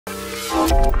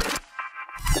Psalms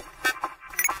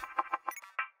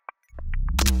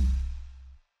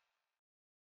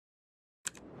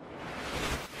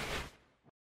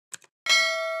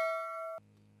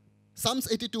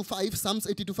 82:5, Psalms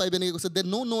 82:5 এনেকৈ কৈছে, they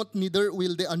know not, neither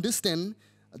will they understand.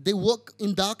 They walk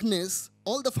in darkness.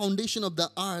 All the foundation of the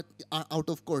earth are out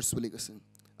of course বুলি কৈছে.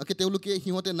 Okay, তেওঁলোকে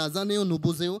সিহঁতে নাজানেও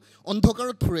নুবুজেও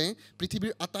অন্ধকাৰত ফুৰে,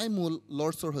 পৃথিৱীৰ আটাই মূল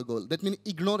লৰচৰ হৈ গ'ল. That means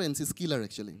ignorance is killer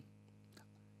actually.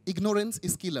 Ignorance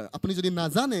is killer. আপুনি যদি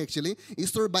নাজানে actually,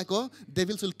 ঈশ্বৰৰ বাক্য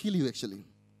devils will kill you actually.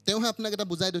 তেওঁহে আপোনাক এটা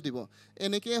বুজাই দিব।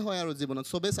 এনেকৈ হয় আৰু জীৱনত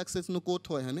সবে সাকসেস নো ক'ত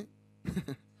হয় হয়নে?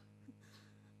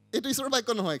 এইটো ঈশ্বৰৰ বাক্য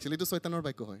নহয় actually, এইটো শয়তানৰ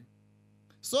বাক্য হয়।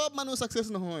 সব মানুহ সাকসেস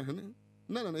নহয় হয়নে?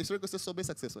 না না ঈশ্বৰে কৈছে সবে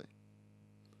সাকসেস হয়।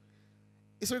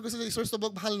 ঈশ্বৰে কৈছে যে ঈশ্বৰ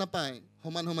সবক ভাল নাপায়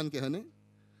সমান সমানকৈ হয়নে?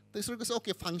 তো ঈশ্বৰে কৈছে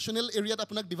অ'কে ফাংচনেল এৰিয়াত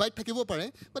আপোনাক ডিভাইড থাকিব পাৰে,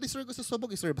 বাট ঈশ্বৰে কৈছে সবক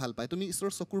ঈশ্বৰে ভাল পায়, তুমি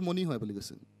ঈশ্বৰৰ চকুৰ মণি হয় বুলি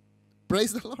কৈছে। Praise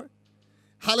the lord,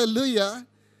 hallelujah.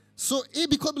 চ' এই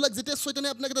বিষয়বিলাক যেতিয়া শয়তানে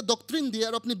আপোনাক এটা ডক্ট্ৰিন দিয়ে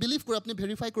আৰু আপুনি বিলিভ কৰে, আপুনি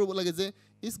ভেৰিফাই কৰিব লাগে যে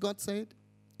ইজ গড ছেইড,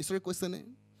 ঈশ্বৰে কৈছেনে?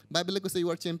 বাইবেলে কৈছে U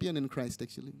R champion in Christ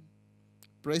actually.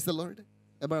 Praise the lord.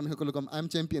 এবাৰ আমি সকলো ক'ম I am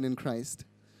champion in Christ.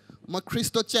 মই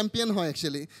খ্ৰীষ্টত চেম্পিয়ন হয়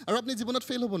একচুৱেলি। আৰু আপুনি জীৱনত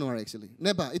ফেইল হ'ব নোৱাৰে একচুৱেলি,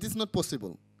 নেবা, ইট ইজ নট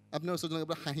পচিবল। আপোনাৰ ওচৰত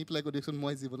এবাৰ হাঁহি পেলাই কৈ দিয়কচোন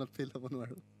মই জীৱনত ফেইল হ'ব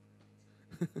নোৱাৰোঁ।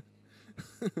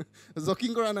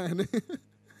 জকিং কৰা নাই হয়নে?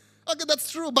 অ'কে, দেটছ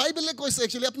ট্ৰু, বাইবেলে কৈছে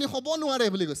একচুৱেলি আপুনি হ'ব নোৱাৰে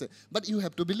বুলি কৈছে, বাট ইউ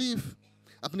হেভ টু বিলিভ।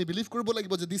 আপুনি বিলিভ কৰিব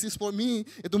লাগিব যে দিছ ইজ ফৰ মি,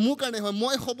 এইটো মোৰ কাৰণে হয়,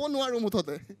 মই হ'ব নোৱাৰোঁ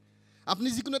মুঠতে। আপুনি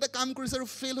যিকোনো এটা কাম কৰিছে আৰু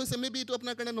ফেইল হৈছে, মেবি এইটো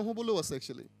আপোনাৰ কাৰণে নহ'বলৈও আছে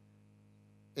একচুৱেলি।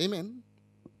 আমেন।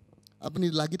 আপুনি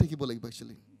লাগি থাকিব লাগিব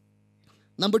একচুৱেলি।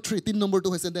 Number 3, 3 নম্বৰটো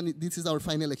হৈছে, then this is hour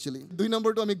final actually. 2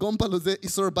 নম্বৰটো আমি গম পালোঁ যে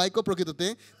ঈশ্বৰৰ বাক্য প্ৰকৃততে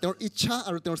তেওঁৰ ইচ্ছা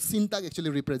আৰু তেওঁৰ চিন্তাক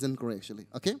একচুৱেলি ৰিপ্ৰেজেণ্ট কৰে actually.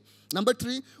 Okay, Number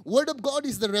 3, word of god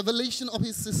is the ৰেভেলেশ্যন of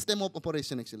his system of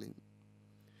operation actually.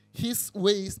 His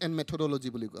ways and methodology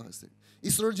বুলি কোৱা হৈছে।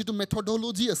 ঈশ্বৰৰ যিটো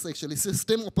মেথডলজি আছে একচুৱেলি,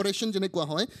 চিষ্টেম অপাৰেশ্যন যেনেকুৱা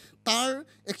হয়, তাৰ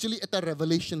একচুৱেলি এটা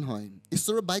ৰেভেলেশ্যন হয়।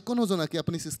 ঈশ্বৰৰ বাক্য নজনাকৈ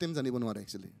আপুনি চিষ্টেম জানিব নোৱাৰে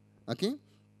একচুৱেলি। অ'কে,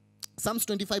 Psalms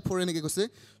 25:4 এনেকৈ কৈছে,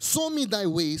 show me thy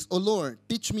ways, O Lord,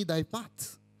 teach me thy path.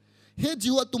 হে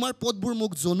জিহুৱা, তোমাৰ পথবোৰ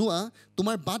মোক জনোৱা,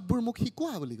 তোমাৰ বাটবোৰ মোক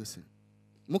শিকোৱা বুলি কৈছে।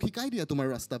 মোক শিকাই দিয়া তোমাৰ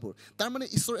ৰাস্তাবোৰ। তাৰমানে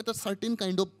ঈশ্বৰ এটা চাৰ্টেইন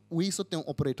কাইণ্ড অফ ৱেইছত তেওঁ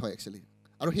অপাৰেট হয় একচুৱেলি।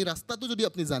 আৰু সেই ৰাস্তাটো যদি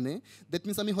আপুনি জানে, ডেট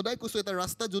মিনছ আমি সদায় কৈছোঁ এটা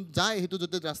ৰাস্তা যোন যায়, সেইটো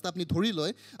যদি ৰাস্তা আপুনি ধৰি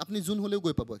লয়, আপুনি যোন হ'লেও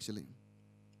গৈ পাব একচুৱেলি।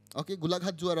 অ'কে,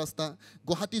 গোলাঘাট যোৱা ৰাস্তা,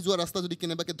 গুৱাহাটী যোৱা ৰাস্তা যদি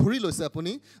কেনেবাকৈ ধৰি লৈছে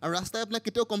আপুনি, আৰু ৰাস্তাই আপোনাক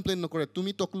কেতিয়াও কমপ্লেইন নকৰে,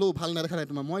 তুমি তকলেও ভাল নেদেখা নাই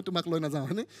তোমাৰ, মই তোমাক লৈ নাযাওঁ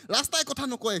হয়নে? ৰাস্তাই কথা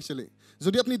নকয় একচুৱেলি।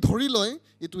 যদি আপুনি ধৰি লয়,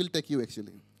 it will tech U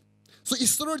actually. চ'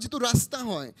 ঈশ্বৰৰ যিটো ৰাস্তা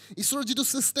হয়, ঈশ্বৰৰ যিটো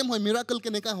ছিষ্টেম হয়, মিৰাকল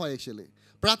কেনেকুৱা হয় একচুৱেলি,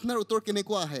 প্ৰাৰ্থনাৰ উত্তৰ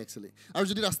কেনেকুৱা আহে একচুৱেলি, আৰু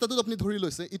যদি ৰাস্তাটোত আপুনি ধৰি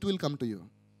লৈছে, it will come to you.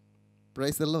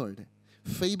 Praise the lord.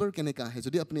 Favour কেনেকুৱা আহে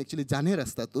যদি আপুনি একচুৱেলি জানে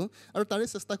ৰাস্তাটো, আৰু তাৰে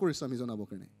চেষ্টা কৰিছোঁ আমি জনাবৰ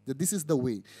কাৰণে যে this is the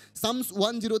way. Psalms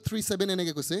 103:7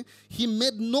 এনেকৈ কৈছে, he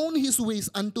made non his ways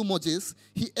আনটু Moses,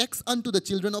 he x আনটু the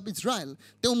children of Israel.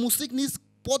 তেওঁ মুচিক নিজ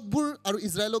পথবোৰ আৰু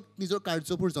ইজৰাইলক নিজৰ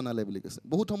কাৰ্যবোৰ জনালে বুলি কৈছে।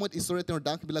 বহুত সময়ত ঈশ্বৰে তেওঁৰ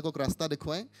দাসবিলাকক ৰাস্তা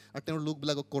দেখুৱায় আৰু তেওঁৰ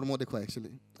লোকবিলাকক কৰ্ম দেখুৱায়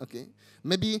একচুৱেলি। অ'কে,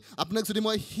 মেবি আপোনাক যদি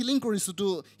মই হিলিং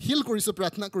কৰিছোঁ, হিল কৰিছোঁ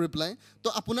প্ৰাৰ্থনা কৰি পেলাই, তো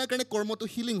আপোনাৰ কাৰণে কৰ্মটো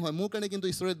হিলিং হয়, মোৰ কাৰণে কিন্তু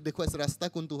ঈশ্বৰে দেখুৱাইছে ৰাস্তা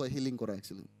কোনটো হয় হিলিং কৰা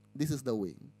একচুৱেলি। দিছ ইজ দ্য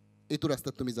ৱে। এইটো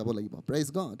ৰাস্তাত তুমি যাব লাগিব। Praise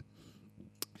god.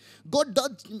 গড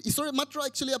ডাজ, ঈশ্বৰে মাত্ৰ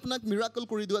একচুৱেলি আপোনাক মিৰাকল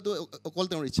কৰি দিয়াটো অকল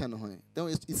তেওঁৰ ইচ্ছা নহয়, তেওঁ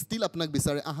ষ্টিল আপোনাক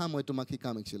বিচাৰে, আহা মই তোমাক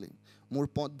শিকাম একচুৱেলি, মোৰ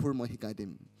পথবোৰ মই শিকাই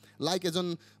দিম। লাইক এজন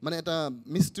মানে এটা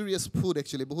মিষ্টেৰিয়াছ ফুড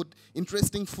একচুৱেলি, বহুত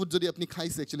ইণ্টাৰেষ্টিং ফুড যদি আপুনি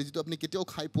খাইছে একচুৱেলি, যিটো আপুনি কেতিয়াও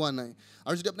খাই পোৱা নাই,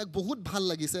 আৰু যদি আপোনাক বহুত ভাল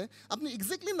লাগিছে, আপুনি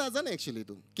একজেক্টলি নাজানে একচুৱেলি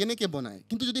এইটো কেনেকৈ বনায়,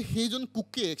 কিন্তু যদি সেইজন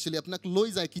কুকে একচুৱেলি আপোনাক লৈ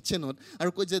যায় কিটচেনত আৰু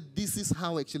কয় যে this is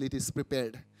how actually it is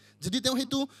prepared, যদি তেওঁ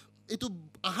এইটো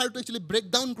আহাৰটো একচুৱেলি ব্ৰেক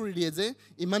ডাউন কৰি দিয়ে যে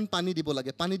ইমান পানী দিব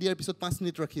লাগে, পানী দিয়াৰ পিছত 5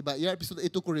 মিনিট ৰাখিবা, ইয়াৰ পিছত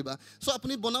এইটো কৰিবা। চ'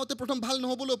 আপুনি বনাওঁতে প্ৰথম ভাল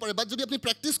নহ'বলৈও পাৰে, বাট যদি আপুনি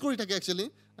প্ৰেক্টিচ কৰি থাকে একচুৱেলি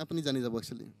আপুনি জানি যাব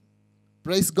actually.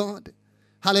 Praise god,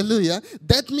 hallelujah.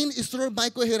 Date মিন ঈশ্বৰৰ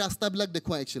বাক্যই সেই ৰাস্তাবিলাক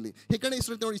দেখুৱায় একচুৱেলি। সেইকাৰণে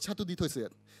ঈশ্বৰে তেওঁৰ ইচ্ছাটো দি থৈছে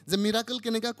ইয়াত যে মিৰাকল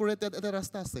কেনেকৈ কৰে, তাত এটা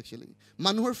ৰাস্তা আছে একচুৱেলি।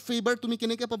 মানুহৰ ফেভাৰ তুমি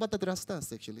কেনেকৈ পাবা, তাত ৰাস্তা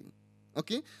আছে একচুৱেলি।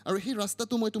 অ'কে, আৰু সেই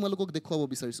ৰাস্তাটো মই তোমালোকক দেখুৱাব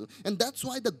বিচাৰিছোঁ। And that's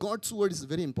Y the God's word is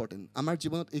very important. আমাৰ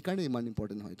জীৱনত এইকাৰণে ইমান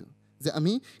ইম্পৰ্টেণ্ট হয়তো যে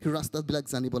আমি সেই ৰাস্তাবিলাক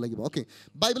জানিব লাগিব। অ'কে,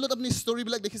 বাইবেলত আপুনি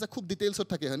ষ্টৰিবিলাক দেখিছে, খুব ডিটেইলছত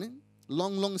থাকে হয়নে?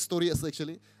 লং ষ্টৰি আছে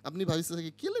একচুৱেলি। আপুনি ভাবিছে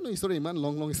চাগে কেলেনো ঈশ্বৰে ইমান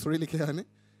লং ষ্টৰি লিখে হয়নে?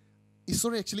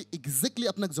 ঈশ্বৰে একচুৱেলি একজেক্টলি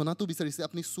আপোনাক জনাটো বিচাৰিছে,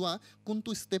 আপুনি চোৱা কোনটো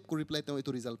ষ্টেপ কৰি পেলাই তেওঁ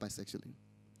এইটো ৰিজাল্ট পাইছে একচুৱেলি।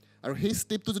 আৰু সেই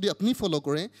ষ্টেপটো যদি আপুনি ফ'ল'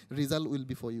 কৰে, result will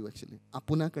be for U actually.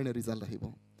 আপোনাৰ কাৰণে ৰিজাল্ট আহিব।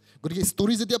 গতিকে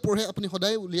ষ্টৰি যেতিয়া পঢ়ে আপুনি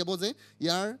সদায় উলিয়াব যে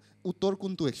ইয়াৰ উত্তৰ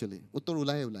কোনটো একচুৱেলি, উত্তৰ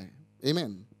ওলায়।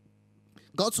 আমেন।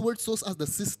 গডছ ৱৰ্ড শ্ব'জ আছ the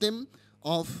system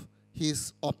of his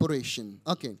operation.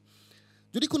 Okay,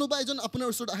 যদি কোনোবা এজন আপোনাৰ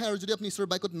ওচৰত আহে আৰু যদি আপুনি ঈশ্বৰৰ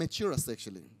বাক্যত মেচিয়ৰ আছে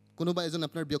একচুৱেলি, কোনোবা এজন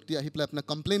আপোনাৰ ব্যক্তি আহি পেলাই আপোনাক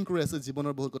কমপ্লেইন কৰি আছে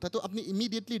জীৱনৰ বহুত কথা, তো আপুনি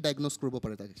ইমিডিয়েটলি ডায়েগন'জ কৰিব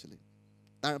পাৰে তাক একচুৱেলি।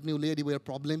 তাৰ আপুনি উলিয়াই দিব ইয়াৰ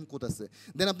প্ৰব্লেম ক'ত আছে,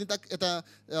 দেন আপুনি তাক এটা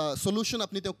চলিউশ্যন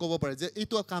আপুনি তেওঁক ক'ব পাৰে যে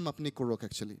এইটো কাম আপুনি কৰক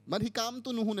একচুৱেলি। বাট সি কামটো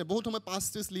নুশুনে। বহুত সময়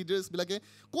পাষ্টাৰ্ছ লিডাৰ্ছবিলাকে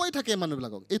কৈ থাকে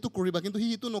মানুহবিলাকক এইটো কৰিবা, কিন্তু সি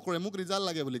এইটো নকৰে, মোক ৰিজাল্ট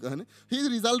লাগে বুলি কয় হয়নে। সেই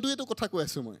ৰিজাল্টটোৱেতো কথা কৈ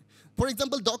আছোঁ মই। ফৰ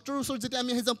এক্সাম্পল ডক্টৰৰ ওচৰত যেতিয়া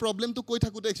আমি আহি যাওঁ প্ৰব্লেমটো কৈ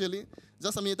থাকোঁতে একচুৱেলি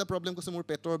জাষ্ট আমি এটা প্ৰব্লেম কৈছোঁ, মোৰ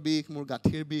পেটৰ বিষ, মোৰ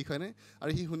গাঁঠিৰ বিষ হয়নে,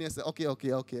 আৰু সি শুনি আছে অ'কে অ'কে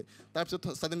অ'কে। তাৰপিছত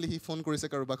ছাডেনলি সি ফোন কৰিছে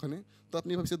কাৰোবাক হয়নে, তো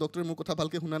আপুনি ভাবিছে ডক্টৰে মোৰ কথা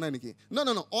ভালকৈ শুনা নাই নেকি? ন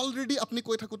অলৰেডি আপুনি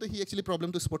কৈ থাকোঁতে সি একচুৱেলি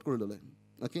প্ৰব্লেমটো স্পট কৰি ল'লে।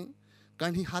 অ'কে,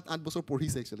 কাৰণ সি 7-8 বছৰ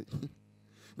পঢ়িছে একচুৱেলি।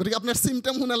 গতিকে আপোনাৰ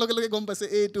চিমটম শুনাৰ লগে লগে গম পাইছে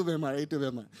এইটো বেমাৰ।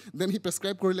 দেন সি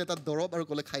প্ৰেছক্ৰাইব কৰিলে এটা দৰৱ আৰু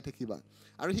ক'লে খাই থাকিবা,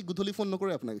 আৰু সি গধূলি ফোন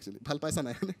নকৰে আপোনাক একচুৱেলি। ভাল পাইছা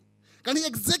নাই? কাৰণ সি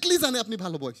একজেক্টলি জানে আপুনি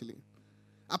ভাল হ'ব একচুৱেলি।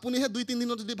 আপুনিহে 2-3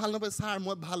 দিনত যদি ভাল নাপায়, ছাৰ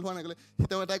মই ভাল হোৱা নাই ক'লে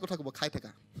তেওঁ এটাই কথা ক'ব, খাই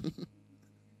থাকা।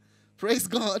 Praise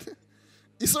god.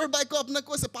 ঈশ্বৰৰ বাক্য আপোনাক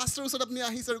কৈছে, পাষ্টাৰৰ ওচৰত আপুনি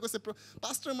আহিছে আৰু কৈছে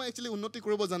পাষ্টাৰ মই একচুৱেলি উন্নতি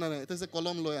কৰিব জানা নাই, এতিয়া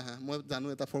কলম লৈ আহা, মই জানো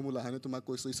এটা ফৰ্মুলা হয়নে, তোমাক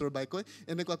কৈছোঁ ঈশ্বৰৰ বাক্যই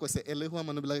এনেকুৱা কৈছে, এলেহুৱা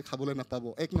মানুহবিলাকে খাবলৈ নাপাব,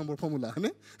 1 নম্বৰ ফৰ্মুলা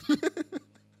হয়নে।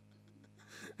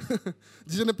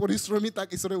 যিজনে পৰিশ্ৰমী তাক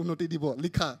ঈশ্বৰে উন্নতি দিব,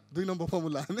 লিখা 2 নম্বৰ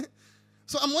ফৰ্মুলা হয়নে।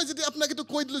 চ' মই যদি আপোনাক এইটো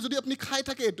কৈ দিলোঁ, যদি আপুনি খাই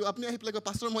থাকে এইটো, আপুনি আহি পেলাই কয়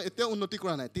পাষ্টাৰ মই এতিয়াও উন্নতি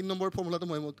কৰা নাই, 3 নম্বৰ ফৰ্মুলাটো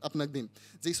মই আপোনাক দিম,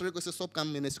 যে ঈশ্বৰে কৈছে চব কাম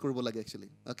মেনেজ কৰিব লাগে একচুৱেলি।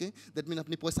 অ'কে, ডেট মিন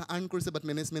আপুনি পইচা আৰ্ণ কৰিছে বাট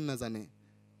মেনেজমেণ্ট নাজানে।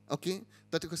 অ'কে,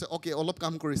 তাতে কৈছে অ'কে অলপ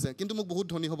কাম কৰিছে কিন্তু মোক বহুত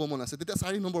ধনী হ'ব মন আছে, তেতিয়া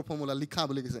 4 নম্বৰ ফৰ্মুলা লিখা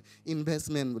বুলি কৈছে,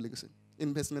 ইনভেষ্টমেণ্ট বুলি কৈছে,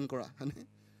 ইনভেষ্টমেণ্ট কৰা হয়নে।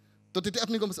 তো তেতিয়া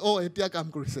আপুনি গম পাইছে অ' এতিয়া কাম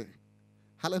কৰিছে।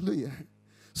 হালেলুয়া।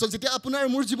 চ' যেতিয়া আপোনাৰ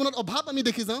মোৰ জীৱনত অভাৱ আমি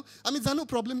দেখি যাওঁ, আমি জানো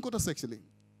প্ৰব্লেম ক'ত আছে একচুৱেলি,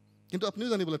 কিন্তু আপুনিও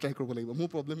জানিবলৈ ট্ৰাই কৰিব লাগিব মোৰ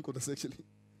প্ৰব্লেম ক'ত আছে একচুৱেলি।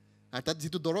 আৰু তাত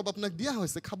যিটো দৰৱ আপোনাক দিয়া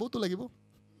হৈছে খাবতো লাগিব।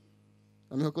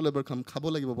 আমি সকলো এবাৰ খাব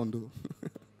লাগিব বন্ধু।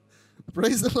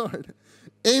 Praise the lord.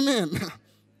 Amen.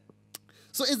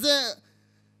 So' is a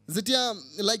যেতিয়া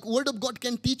লাইক ৱৰ্ড অফ গড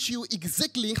কেন টিচ ইউ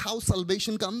এক্সেক্টলি হাউ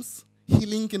চালভেশ্যন কামছ,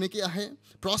 হিলিং কেনেকৈ আহে,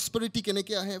 প্ৰস্পেৰিটি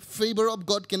কেনেকৈ আহে, ফেভাৰ অফ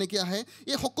গড কেনেকৈ আহে,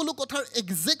 এই সকলো কথাৰ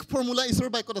এক্সেক্ট ফৰ্মুলা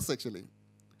ঈশ্বৰৰ বাক্যত আছে একচুৱেলি।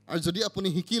 আৰু যদি আপুনি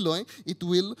শিকি লয় it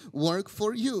will work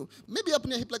for U. Maybe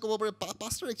আপুনি আহি পেলাই ক'ব পাৰে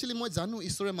পাষ্টাৰ একচুৱেলি মই জানো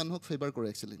ঈশ্বৰে মানুহক ফেভাৰ কৰে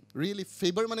একচুৱেলি। ৰিয়েলি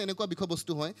ফেভাৰ মানে এনেকুৱা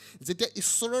বিষয়বস্তু হয় যেতিয়া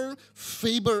ঈশ্বৰৰ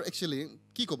ফেভাৰ একচুৱেলি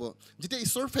কি ক'ব, যেতিয়া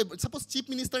ঈশ্বৰৰ ফেভাৰ, ছাপ'জ চিফ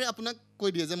মিনিষ্টাৰে আপোনাক কৈ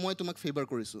দিয়ে যে মই তোমাক ফেভাৰ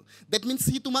কৰিছোঁ, ডেট মিনছ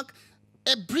সি তোমাক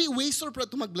এভৰি ৱেইছৰ পৰা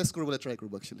তোমাক ব্লেছ কৰিবলৈ ট্ৰাই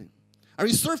কৰিব একচুৱেলি। আৰু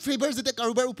ঈশ্বৰৰ ফেভাৰ যেতিয়া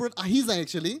কাৰোবাৰ ওপৰত আহি যায়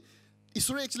একচুৱেলি,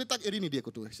 ঈশ্বৰে একচুৱেলি তাক এৰি নিদিয়ে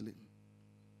ক'তো একচুৱেলি।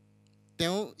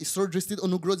 তেওঁ ঈশ্বৰৰ দৃষ্টিত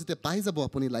অনুগ্ৰহ যেতিয়া পাই যাব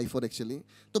আপুনি লাইফত একচুৱেলি,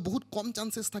 তো বহুত কম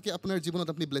চান্সেছ থাকে আপোনাৰ জীৱনত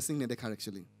আপুনি ব্লেছিং নেদেখাৰ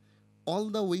একচুৱেলি। অল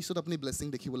দ্য ৱেইছত আপুনি ব্লেছিং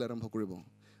দেখিবলৈ আৰম্ভ কৰিব।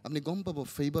 আপুনি গম পাব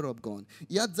ফেভাৰ অফ গড।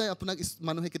 ইয়াত যায় আপোনাক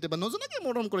মানুহে কেতিয়াবা নজনাকৈ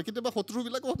মৰম কৰে, কেতিয়াবা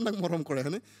শত্ৰুবিলাকো আপোনাক মৰম কৰে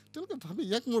হয়নে। তেওঁলোকে ভাবে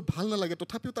ইয়াক মোৰ ভাল নালাগে,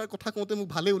 তথাপিও তাৰ কথা কওঁতে মোক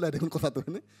ভালেই ওলাই দেখোন কথাটো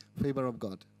হয়নে। Favour of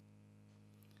god.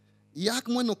 ইয়াক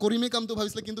মই নকৰিমেই কামটো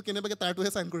ভাবিছিলে, কিন্তু কেনেবাকৈ তাৰটোহে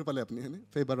চাইন কৰি পালে আপুনি হয়নে।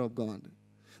 Favour of god.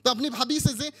 তো আপুনি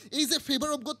ভাবিছে যে এই যে ফেভাৰ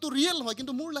অফ গডটো ৰিয়েল হয়,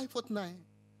 কিন্তু মোৰ লাইফত নাই।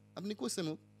 আপুনি কৈছে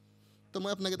মোক, তো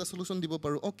মই আপোনাক এটা চলিউশ্যন দিব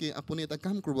পাৰোঁ। অ'কে, আপুনি এটা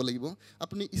কাম কৰিব লাগিব,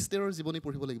 আপুনি ইষ্টেৰৰ জীৱনী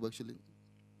পঢ়িব লাগিব একচুৱেলি।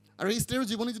 আৰু ইষ্টেৰৰ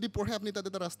জীৱনী যদি পঢ়ে আপুনি তাত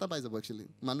এটা ৰাস্তা পাই যাব একচুৱেলি,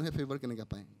 মানুহে ফেভাৰ কেনেকৈ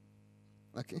পায়।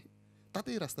 অ'কে,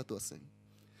 তাতেই ৰাস্তাটো আছে।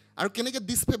 আৰু কেনেকৈ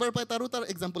ডিছফেভাৰ পায় তাৰো তাৰ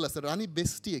এক্সাম্পল আছে। ৰাণী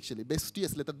বেষ্টি একচুৱেলি, বেষ্টি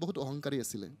আছিলে, তাত বহুত অহংকাৰী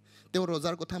আছিলে। তেওঁ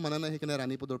ৰজাৰ কথা মানা নাই, সেইকাৰণে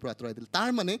ৰাণী পদৰ পৰা আঁতৰাই দিল। তাৰ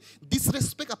মানে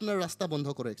ডিছৰেচপেক্ট আপোনাৰ ৰাস্তা বন্ধ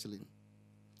কৰে একচুৱেলি,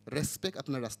 ৰেচপেক্ট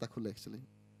আপোনাৰ ৰাস্তা খোলে একচুৱেলি।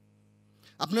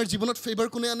 আপোনাৰ জীৱনত ফেভাৰ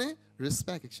কোনে আনে?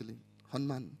 ৰেচপেক্ট একচুৱেলি,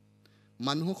 সন্মান।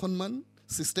 মানুহক সন্মান,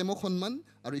 ছিষ্টেমক সন্মান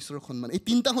আৰু ঈশ্বৰৰ সন্মান। এই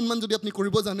 3টা সন্মান যদি আপুনি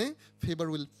কৰিব জানে, favour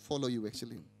will follow' U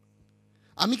actually.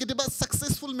 আমি কেতিয়াবা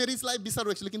ছাকচেছফুল মেৰিজ লাইফ বিচাৰোঁ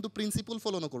একচুৱেলি, কিন্তু প্ৰিন্সিপল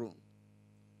ফ'ল' নকৰোঁ।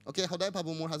 অ'কে, সদায়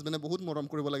ভাবোঁ মোৰ হাজবেণ্ডে বহুত মৰম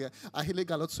কৰিব লাগে, আহিলে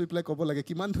গালত চুই পেলাই ক'ব লাগে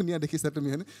কিমান ধুনীয়া দেখিছা তুমি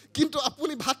হয়নে, কিন্তু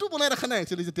আপুনি ভাতো বনাই ৰখা নাই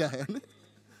একচুৱেলি যেতিয়া আহে হয়নে।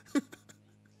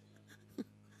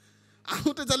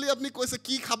 আহোঁতে জালি আপুনি কৈছে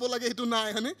কি খাব লাগে সেইটো নাই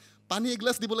হয়নে, পানী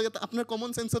এগিলাছ দিব লাগে আপোনাৰ কমন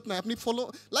চেন্সত নাই, আপুনি ফ'ল'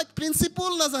 লাইক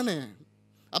প্ৰিন্সিপল নাজানে,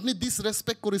 আপুনি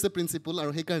ডিছৰেচপেক্ট কৰিছে প্ৰিন্সিপল,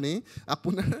 আৰু সেইকাৰণেই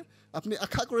আপুনি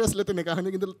আশা কৰি আছিলে তেনেকুৱা হয়নে,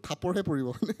 কিন্তু থাপৰহে পৰিব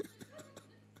হয়নে।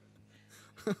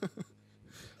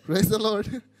 Praise the lord.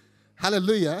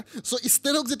 হালেলুয়া। চ'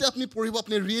 ইষ্টেৰক যেতিয়া আপুনি পঢ়িব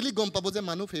আপুনি ৰিয়েলি গম পাব যে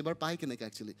মানুহ ফেভাৰ পায় কেনেকৈ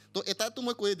একচুৱেলি। তো এটাতো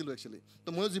মই কৈয়ে দিলোঁ একচুৱেলি। তো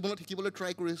ময়ো জীৱনত শিকিবলৈ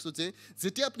ট্ৰাই কৰিছোঁ যে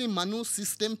যেতিয়া আপুনি মানুহ,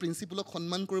 ছিষ্টেম, প্ৰিন্সিপলক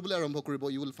সন্মান কৰিবলৈ আৰম্ভ কৰিব,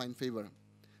 ইউ উইল ফাইণ্ড ফেভাৰ।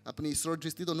 আপুনি ঈশ্বৰৰ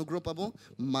দৃষ্টিত অনুগ্ৰহ পাব,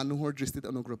 মানুহৰ দৃষ্টিত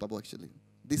অনুগ্ৰহ পাব actually.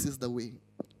 This is the way.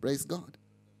 Praise god.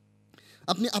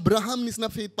 আপুনি আব্ৰাহাম নিচিনা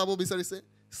ফেইথ পাব বিচাৰিছে,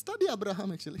 ষ্টাডি আব্ৰাহাম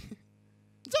একচুৱেলি।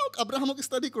 যাওক আব্ৰাহামক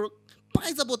ষ্টাডি কৰক,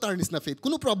 পাই যাব তাৰ নিচিনা ফেইথ,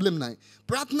 কোনো প্ৰব্লেম নাই।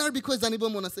 প্ৰাৰ্থনাৰ বিষয়ে জানিব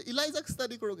মন আছে, ইলাইজাক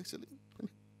ষ্টাডি কৰক একচুৱেলি।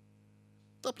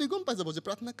 তো আপুনি গম পাই যাব যে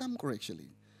প্ৰাৰ্থনা কাম কৰে একচুৱেলি।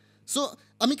 চ'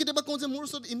 আমি কেতিয়াবা কওঁ যে মোৰ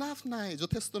ওচৰত ইনাফ নাই,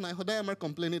 যথেষ্ট নাই, সদায় আমাৰ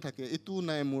কমপ্লেইনেই থাকে, এইটো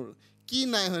নাই মোৰ, কি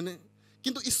নাই হয়নে।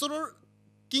 কিন্তু ঈশ্বৰৰ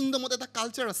কিংডমত এটা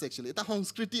কালচাৰ আছে একচুৱেলি, এটা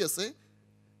সংস্কৃতি আছে।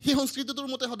 সেই সংস্কৃতিটোৰ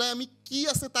মতে সদায় আমি কি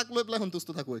আছে তাক লৈ পেলাই সন্তুষ্ট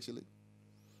থাকোঁ একচুৱেলি।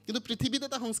 কিন্তু পৃথিৱীত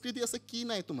এটা সংস্কৃতি আছে, কি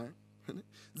নাই তোমাৰ, হয়নে?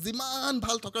 যিমান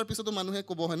ভাল থকাৰ পিছতো মানুহে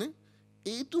ক'ব, হয়নে,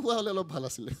 এইটো হোৱা হ'লে অলপ ভাল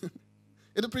আছিলে।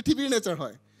 এইটো পৃথিৱীৰ নেচাৰ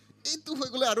হয়, এইটো হৈ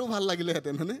গ'লে আৰু ভাল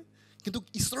লাগিলেহেঁতেন, হয়নে? কিন্তু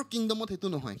ঈশ্বৰৰ কিংডমত সেইটো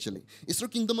নহয় একচুৱেলি। ঈশ্বৰৰ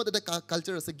কিংডমত এটা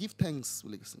কালচাৰ আছে, গিভ থেংকছ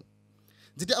বুলি কৈছে।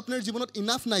 যেতিয়া আপোনাৰ জীৱনত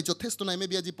ইনাফ নাই, যথেষ্ট নাই,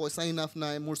 মেবি আজি পইচা ইনাফ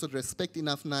নাই, মোৰ ওচৰত ৰেচপেক্ট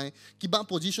ইনাফ নাই, কিবা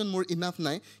পজিশ্যন মোৰ ইনাফ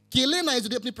নাই, কেলে নাই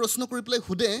যদি আপুনি প্ৰশ্ন কৰি পেলাই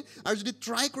সোধে আৰু যদি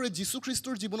ট্ৰাই কৰে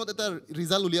যীশুখ্ৰীষ্টৰ জীৱনত এটা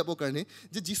ৰিজাল্ট উলিয়াবৰ কাৰণে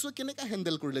যে যীশুৱে কেনেকৈ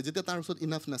হেণ্ডেল কৰিলে যেতিয়া তাৰ ওচৰত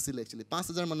ইনাফ নাছিলে একচুৱেলি।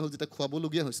 5,000 মানুহক যেতিয়া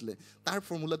খুৱাবলগীয়া হৈছিলে, তাৰ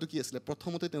ফৰ্মুলাটো কি আছিলে?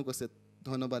 প্ৰথমতে তেওঁ কৈছে,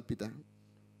 ধন্যবাদ পিতা,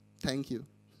 thank U.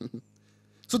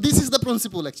 So this is the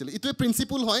principle actually. It's a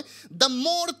principle hoy. The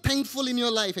more thankful in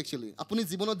your life actually. Apuni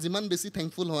jibonot jiman besi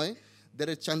thankful hoy, there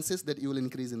are chances that you will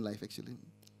increase in life actually.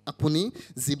 Apuni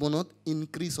jibonot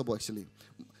increase hobo actually.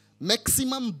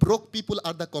 Maximum broke people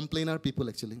are the complainer people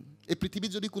actually. E prithibi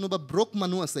jodi konoba broke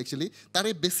manu ase actually,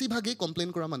 tare besi bhage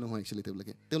complain kora manu hoy actually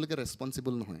teuleke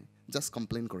responsible nohoy, just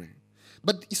complain kore.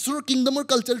 But ঈশ্বৰৰ কিংডমৰ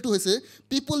কালচাৰটো হৈছে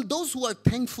পিপল those who R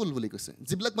thankful বুলি কৈছে,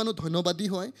 যিবিলাক মানুহ ধন্যবাদী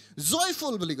হয়,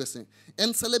 joyful বুলি কৈছে,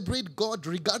 and celebrate god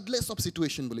ৰিগাৰ্ডলেছ of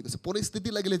situation বুলি কৈছে। পৰিস্থিতি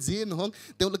লাগিলে যিয়ে নহওক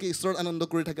তেওঁলোকে ঈশ্বৰৰ আনন্দ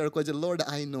কৰি থাকে আৰু কয় যে লৰ্ড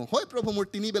আই ন', হয় প্ৰভু মোৰ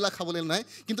 3 বেলা খাবলৈ নাই,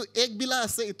 কিন্তু 1 বেলা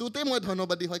আছে, এইটোতে মই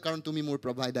ধন্যবাদী হয় কাৰণ তুমি মোৰ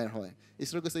প্ৰভাইডাৰ হয়।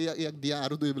 ঈশ্বৰে কৈছে ইয়াক দিয়া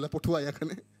আৰু 2 বেলা পঠোৱা ইয়াৰ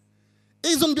কাৰণে।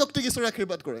 এইজন ব্যক্তিক ঈশ্বৰে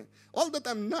আশীৰ্বাদ কৰে। অল দ্য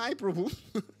টাইম নাই প্ৰভু,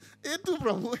 এইটো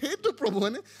প্ৰভু, সেইটো প্ৰভু,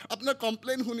 হয়নে? আপোনাৰ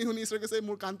কমপ্লেইন শুনি শুনি ঈশ্বৰে কৈছে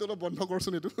মোৰ কাণটো অলপ বন্ধ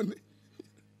কৰচোন, এইটো শুনি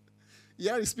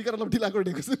ইয়াৰ স্পীকাৰ অলপ ঢিলা কৰি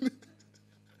দেখিছে,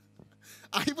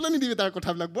 আহিবলৈ নিদিবি তাৰ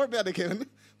কথাবিলাক, বৰ বেয়া দেখে, হয়নে?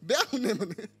 বেয়া শুনে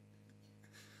মানে।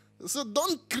 চ'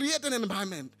 ডণ্ট ক্ৰিয়েট এন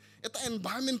এনভাইৰমেণ্ট, এটা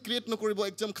এনভাইৰমেণ্ট ক্ৰিয়েট নকৰিব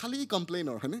একদম খালী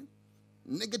কমপ্লেইনৰ, হয়নে?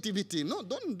 Negativity, no'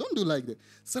 don't do like that.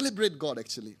 Celebrate god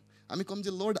actually. আমি ক'ম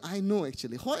যে লৰ্ড আই ন'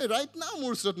 একচুৱেলি, হয় ৰাইট নাও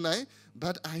মোৰ ওচৰত নাই,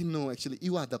 বাট আই ন' actually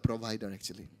U are the provider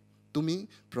actually, তুমি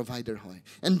প্ৰভাইডাৰ হয়।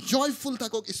 এণ্ড জয়ফুল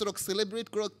থাকক, ঈশ্বৰক চেলিব্ৰেট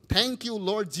কৰক, থেংক ইউ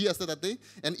লৰ্ড যি আছে তাতে,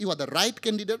 and U are the right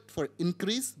candidate for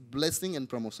increase blessing and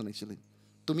promotion actually,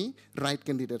 তুমি ৰাইট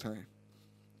কেণ্ডিডেট হয়।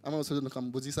 আমাৰ ওচৰত নকম,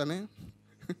 বুজিছানে?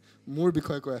 মোৰ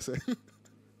বিষয়ে কৈ আছে।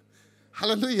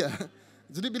 হালেলুয়া।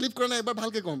 যদি বিলিভ কৰা নাই এবাৰ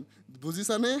ভালকৈ ক'ম,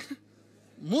 বুজিছানে?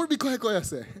 মোৰ বিষয়ে কৈ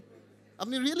আছে।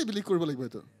 আপুনি ৰিয়েলি বিলিভ কৰিব লাগিব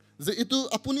এইটো, যে এইটো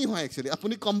আপুনি হয় একচুৱেলি,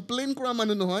 আপুনি কমপ্লেইন কৰা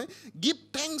মানুহ নহয়, give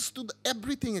thanks two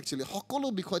everything actually, সকলো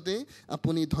বিষয়তে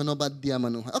আপুনি ধন্যবাদ দিয়া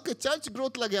মানুহ হয়। অ'কে, চাৰ্চ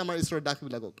গ্ৰ'থ লাগে আমাৰ ঈশ্বৰৰ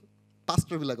দাসবিলাকক,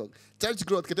 পাষ্টৰবিলাকক। চাৰ্চ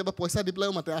গ্ৰ'থ কেতিয়াবা পইচা দি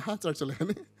পেলাইও মাতে, আহা চাৰ্চলৈ,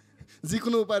 হয়নে?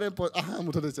 যিকোনো উপায়েৰে আহা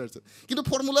মুঠতে চাৰ্চত, কিন্তু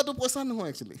ফৰ্মুলাটো পইচা নহয়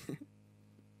একচুৱেলি।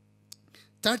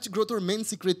 চাৰ্চ গ্ৰ'থৰ মেইন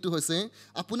ছিক্ৰেটটো হৈছে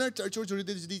আপোনাৰ চাৰ্চৰ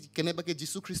জৰিয়তে যদি কেনেবাকৈ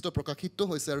যীশুখ্ৰীষ্ট প্ৰকাশিত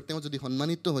হৈছে আৰু তেওঁ যদি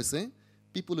সন্মানিত হৈছে,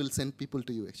 পিপুল will send people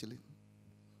to you actually.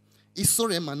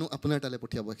 ঈশ্বৰে মানুহ আপোনাৰ তালৈ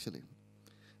পঠিয়াব একচুৱেলি।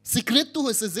 ছিক্ৰেটটো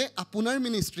হৈছে যে আপোনাৰ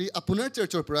মিনিষ্ট্ৰী, আপোনাৰ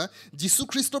চাৰ্চৰ পৰা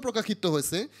যীশুখ্ৰীষ্ট প্ৰকাশিত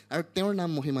হৈছে আৰু তেওঁৰ নাম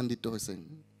মহিমান্বিত হৈছে।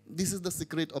 This is the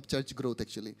secret of search growth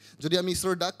actually. যদি আমি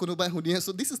ঈশ্বৰৰ ডাক কোনোবাই শুনি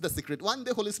আছোঁ, this is the secret. One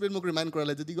day Holi spirit মোক ৰিমাইণ্ড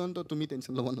কৰালে যে দিগন্ত তুমি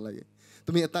টেনশ্যন ল'ব নালাগে,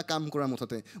 তুমি এটা কাম কৰা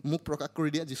মুঠতে মোক প্ৰকাশ কৰি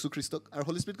দিয়া যীশুখ্ৰীষ্টক, আৰু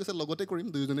হলি স্পিৰিট কৈছে লগতে কৰিম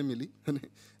দুয়োজনে মিলি, হয়নে?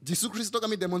 যীশুখ্ৰীষ্টক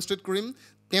আমি ডেমনষ্ট্ৰেট কৰিম,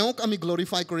 তেওঁক আমি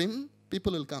গ্লৰিফাই কৰিম,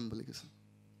 পিপল উইল কাম বুলি কৈছে।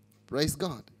 Praise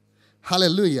god,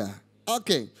 hallelujah.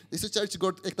 Okay, this is search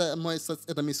growth. মই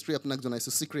এটা মিষ্ট্ৰী আপোনাক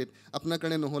জনাইছোঁ, ছিক্ৰেট। আপোনাৰ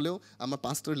কাৰণে নহ'লেও আমাৰ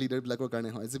পাষ্টৰ লিডাৰবিলাকৰ কাৰণে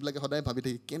হয়, যিবিলাকে সদায় ভাবি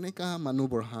থাকি কেনেকুৱা মানুহ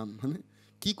বঢ়াম, হয়নে?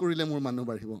 কি কৰিলে মোৰ মানুহ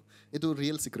বাঢ়িব, এইটো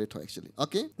ৰিয়েল ছিক্ৰেট হয় একচুৱেলি।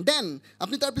 অ'কে, দেন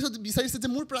আপুনি তাৰপিছত বিচাৰিছে যে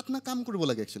মোৰ প্ৰাৰ্থনা কাম কৰিব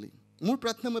লাগে একচুৱেলি। মোৰ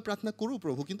প্ৰাৰ্থনা মই প্ৰাৰ্থনা কৰোঁ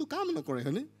প্ৰভু, কিন্তু কাম নকৰে,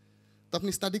 হয়নে? তো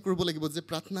আপুনি ষ্টাডি কৰিব লাগিব যে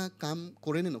প্ৰাৰ্থনা কাম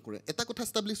কৰে নে নকৰে। এটা কথা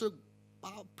establish,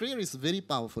 prayer is very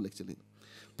powerful actually.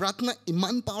 প্ৰাৰ্থনা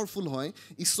ইমান পাৱাৰফুল হয়,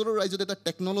 ঈশ্বৰৰ ৰাজ্যত এটা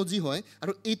টেকন'লজি হয়,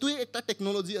 আৰু এইটোৱে এটা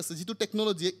টেকন'লজি আছে যিটো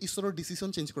টেকন'লজিয়ে ঈশ্বৰৰ ডিচিশ্যন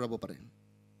চেঞ্জ কৰাব পাৰে।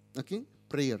 অ'কে,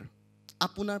 প্ৰেয়াৰ,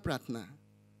 আপোনাৰ প্ৰাৰ্থনা,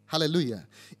 হালেলুয়া।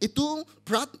 এইটো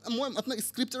মই আপোনাক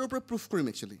স্ক্ৰিপ্চাৰৰ পৰা প্ৰুফ কৰিম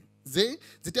একচুৱেলি, যে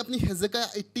যেতিয়া আপুনি হেজেকায়া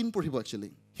 18 পঢ়িব একচুৱেলি,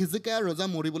 হেজেকায়া ৰজা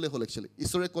মৰিবলৈ হ'ল একচুৱেলি।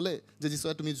 ঈশ্বৰে ক'লে যে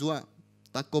যীচুৱে তুমি যোৱা,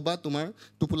 তাক ক'বা তোমাৰ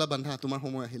টোপোলা বান্ধা, তোমাৰ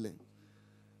সময় আহিলে।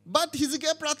 বাট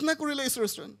হেজেকায়া প্ৰাৰ্থনা কৰিলে ঈশ্বৰৰ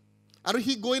ওচৰত, আৰু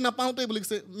সি গৈ নাপাওঁতে বুলি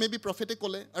কৈছে, মেবি প্ৰফেটে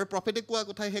ক'লে, আৰু প্ৰফেটে কোৱা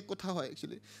কথাই শেষ কথা হয়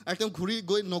একচুৱেলি। আৰু তেওঁ ঘূৰি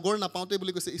গৈ নগৰ নাপাওঁতে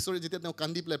বুলি কৈছে, ঈশ্বৰে যেতিয়া তেওঁ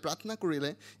কান্দি পেলাই প্ৰাৰ্থনা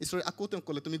কৰিলে, ঈশ্বৰে আকৌ তেওঁক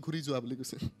ক'লে তুমি ঘূৰি যোৱা বুলি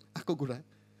কৈছে, আকৌ ঘূৰাই।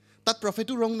 তাত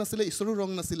প্ৰফেটো ৰং নাছিলে, ঈশ্বৰো ৰং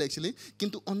নাছিলে একচুৱেলি,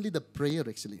 কিন্তু অনলি দ্য প্ৰেয়াৰ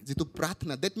একচুৱেলি, যিটো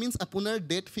প্ৰাৰ্থনা। ডেট মিনছ আপোনাৰ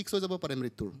ডেট ফিক্স হৈ যাব পাৰে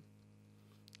মৃত্যুৰ,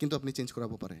 কিন্তু আপুনি চেঞ্জ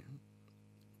কৰাব পাৰে।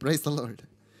 Praise the lord,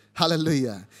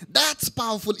 hallelujah. That's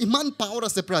powerful. ইমান পাৱাৰ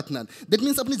আছে প্ৰাৰ্থনাত। ডেট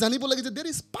মিনছ আপুনি জানিব লাগে যে দেৰ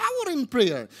ইজ পাৱাৰ ইন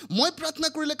প্ৰেয়াৰ। মই প্ৰাৰ্থনা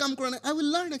কৰিলে কাম কৰা নাই, আই উইল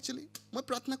লাৰ্ণ একচুৱেলি। মই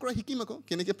প্ৰাৰ্থনা কৰা শিকিম আকৌ,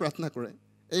 কেনেকৈ প্ৰাৰ্থনা কৰে।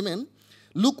 আমেন।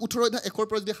 লুক 18 অধ্যায় 1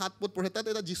 পৰা যদি 7 পদ পঢ়ে, তাত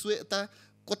এটা যীশুৱে এটা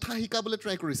কথা শিকাবলৈ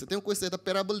ট্ৰাই কৰিছে তেওঁ কৈছে এটা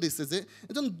পেৰাবল দিছে যে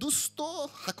এজন দুষ্ট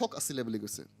শাসক আছিলে বুলি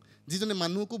কৈছে যিজনে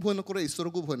মানুহকো ভয় নকৰে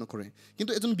ঈশ্বৰকো ভয় নকৰে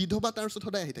কিন্তু এজন বিধৱা তাৰ ওচৰত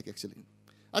সদায় আহি থাকে একচুৱেলি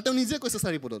আৰু তেওঁ নিজে কৈছে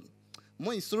 4 পদত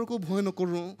মই ঈশ্বৰকো ভয়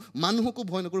নকৰোঁ মানুহকো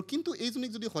ভয় নকৰোঁ কিন্তু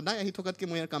এইজনীক যদি সদায় আহি থকাতকৈ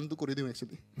মই ইয়াৰ কামটো কৰি দিওঁ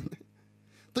একচুৱেলি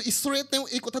তো ঈশ্বৰে তেওঁ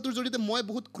এই কথাটোৰ জৰিয়তে মই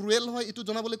বহুত ক্ৰুৱেল হয় এইটো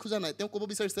জনাবলৈ খোজা নাই তেওঁ ক'ব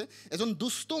বিচাৰিছে এজন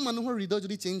দুষ্ট মানুহৰ হৃদয়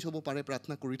যদি চেঞ্জ হ'ব পাৰে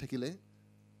প্ৰাৰ্থনা কৰি থাকিলে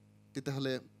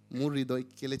তেতিয়াহ'লে মোৰ হৃদয়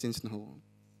কেলে চেঞ্জ নহ'ব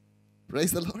প্ৰেইজ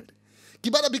দ্য লৰ্ড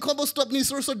কিবা এটা বিষয়বস্তু আপুনি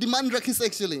ঈশ্বৰৰ ওচৰত ডিমাণ্ড ৰাখিছে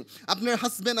একচুৱেলি আপোনাৰ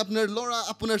হাজবেণ্ড আপোনাৰ ল'ৰা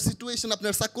আপোনাৰ চিটুৱেশ্যন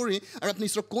আপোনাৰ চাকৰি আৰু আপুনি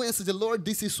ঈশ্বৰক কৈ আছে যে লৰ্ড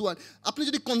দিছ ইজ ৱাট আপুনি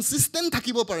যদি কনচিষ্টেণ্ট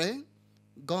থাকিব পাৰে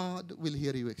God will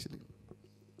hear you actually.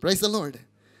 Praise the Lord.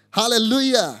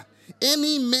 Hallelujah.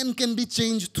 Any man can be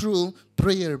changed through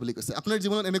prayer বুলি কৈছে আপোনাৰ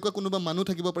জীৱনত এনেকুৱা কোনোবা মানুহ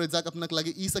থাকিব পাৰে যাক আপোনাক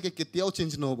লাগে ই চাগে কেতিয়াও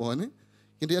চেঞ্জ নহ'ব হয়নে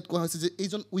কিন্তু ইয়াত কোৱা হৈছে যে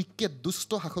এইজন উইকেট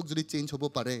দুষ্ট শাসক যদি চেঞ্জ হ'ব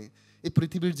পাৰে এই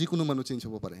পৃথিৱীৰ যিকোনো মানুহ চেঞ্জ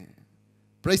হ'ব পাৰে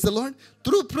Praise the Lord.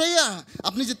 Through prayer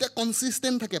আপুনি যেতিয়া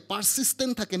কনচিষ্টেণ্ট থাকে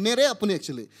পাৰ্চিষ্টেণ্ট থাকে নেৰে আপুনি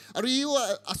একচুৱেলি আৰু ইও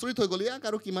আচৰিত হৈ গ'ল ইয়াক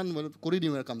আৰু কিমান কৰি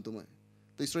দিওঁ ইয়াৰ কামটো মই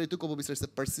তো ঈশ্বৰে এইটো ক'ব বিচাৰিছে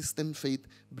persistent faith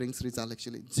brings result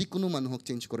actually যিকোনো মানুহক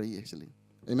চেঞ্জ কৰে ই একচুৱেলি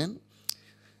আমেন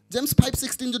জেমছ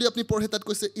 5:16 যদি আপুনি পঢ়ে তাত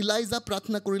কৈছে ইলাইজা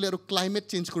প্ৰাৰ্থনা কৰিলে আৰু ক্লাইমেট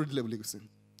চেঞ্জ কৰি দিলে বুলি কৈছে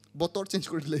বতৰ চেঞ্জ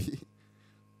কৰি দিলে সি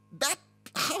that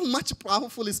how much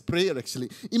powerful is prayer actually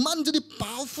ইমান যদি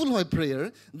পাৱাৰফুল হয় prayer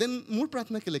then মোৰ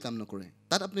প্ৰাৰ্থনা কেলে কাম নকৰে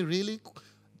তাত আপুনি ৰিয়েলি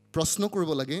প্ৰশ্ন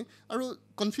কৰিব লাগে আৰু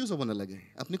কনফিউজ হ'ব নালাগে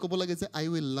আপুনি ক'ব লাগে যে I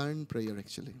will learn prayer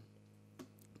actually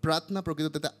প্ৰাৰ্থনা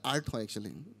প্ৰকৃততে এটা আৰ্ট হয়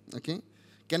actually okay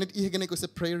কেনেট ইহেগেনে কৈছে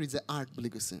prayer is a art বুলি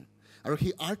কৈছে আৰু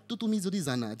সেই আৰ্টটো তুমি যদি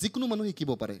জানা যিকোনো মানুহ শিকিব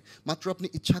পাৰে মাত্ৰ আপুনি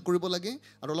ইচ্ছা কৰিব লাগে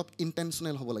আৰু অলপ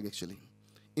ইণ্টেনশ্যনেল হ'ব লাগে একচুৱেলি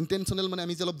ইণ্টেনশ্যনেল মানে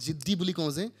আমি যে অলপ জিদ্দি বুলি কওঁ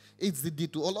যে এই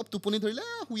জিদ্দিটো অলপ টোপনি ধৰিলে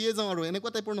শুয়ে যাওঁ আৰু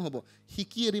এনেকুৱা টাইপৰ নহ'ব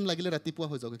শিকি এৰিম লাগিলে ৰাতিপুৱা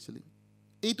হৈ যাওক একচুৱেলি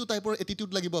এইটো টাইপৰ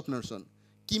এটিটিউড লাগিব আপোনাৰ ওচৰত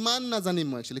কিমান নাজানিম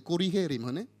মই একচুৱেলি কৰিহে এৰিম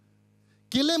হয়নে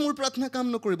কেলে মোৰ প্ৰাৰ্থনা কাম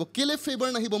নকৰিব কেলে ফেভাৰ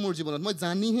নাহিব মোৰ জীৱনত মই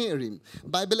জানিহে এৰিম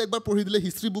বাইবেল একবাৰ পঢ়ি দিলে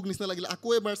হিষ্ট্ৰী বুক নিচিনা লাগিলে আকৌ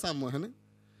এবাৰ চাম মই হয়নে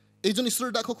এইজন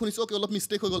ঈশ্বৰৰ ডাকক শুনিছোঁ অ'কে অলপ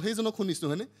মিষ্টেক হৈ গ'ল সেইজনক শুনিছোঁ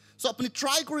হয়নে চ' আপুনি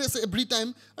ট্ৰাই কৰি আছে এভৰি টাইম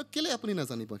আৰু কেলে আপুনি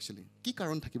নাজানিব একচুৱেলি কি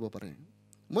কাৰণ থাকিব পাৰে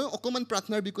মই অকণমান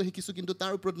প্ৰাৰ্থনাৰ বিষয়ে শিকিছোঁ কিন্তু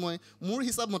তাৰ ওপৰত মই মোৰ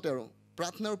হিচাপ মতে আৰু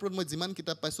প্ৰাৰ্থনাৰ ওপৰত মই যিমান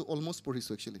কিতাপ পাইছোঁ অলমষ্ট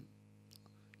পঢ়িছোঁ একচুৱেলি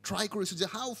ট্ৰাই কৰিছোঁ যে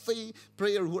হাউ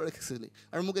প্ৰেয়াৰ ৱৰ্ক একচুৱেলি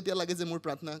আৰু মোক এতিয়া লাগে যে মোৰ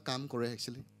প্ৰাৰ্থনা কাম কৰে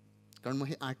একচুৱেলি কাৰণ মই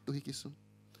সেই আৰ্টটো শিকিছোঁ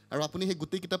আৰু আপুনি সেই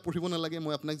গোটেই কিতাপ পঢ়িব নালাগে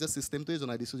মই আপোনাক জাষ্ট ছিষ্টেমটোৱে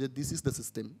জনাই দিছোঁ যে this is the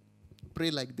system pray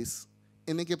like দিছ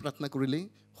এনেকৈ প্ৰাৰ্থনা কৰিলেই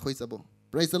হৈ যাব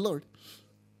praise the lord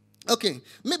okay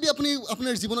maybe আপুনি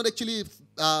আপোনাৰ জীৱনত একচুৱেলি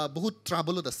বহুত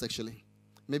ট্ৰাবলত আছে একচুৱেলি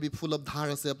মেবি ফুল অফ ধাৰ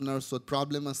আছে আপোনাৰ ওচৰত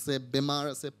প্ৰব্লেম আছে বেমাৰ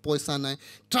আছে পইচা নাই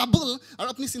ট্ৰাবল আৰু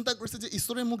আপুনি চিন্তা কৰিছে যে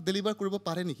ঈশ্বৰে মোক ডেলিভাৰ কৰিব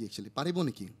পাৰে নেকি একচুৱেলি পাৰিব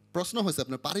নেকি প্ৰশ্ন হৈছে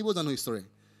আপোনাৰ পাৰিব জানো ঈশ্বৰে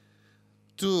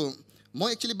তো মই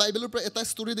একচুৱেলি বাইবেলৰ পৰা এটা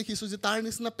ষ্টৰি দেখিছোঁ যে তাৰ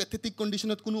নিচিনা পেথেটিক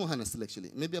কণ্ডিশ্যনত কোনো অহা নাছিল একচুৱেলি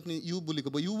মেবি আপুনি ইউ বুলি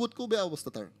ক'ব ইউতকৈও বেয়া অৱস্থা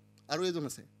তাৰ আৰু এজন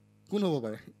আছে কোন হ'ব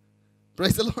পাৰে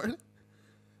প্ৰেইজ দ্য লৰ্ড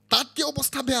তাতকৈ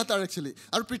অৱস্থা বেয়া তাৰ একচুৱেলি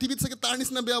আৰু পৃথিৱীত চাগে তাৰ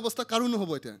নিচিনা বেয়া অৱস্থা কাৰো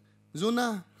নহ'ব এতিয়া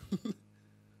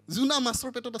জোনা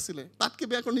মাছৰ পেটত আছিলে তাতকৈ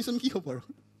বেয়া কণ্ডিশ্যন কি হ'ব আৰু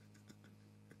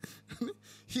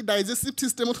সি ডাইজেষ্টিভ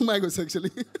ছিষ্টেমত সোমাই গৈছে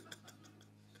একচুৱেলি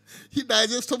সি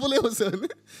ডাইজেষ্ট হ'বলৈ হৈছে হয়নে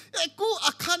একো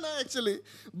আশা নাই একচুৱেলি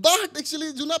বাট একচুৱেলি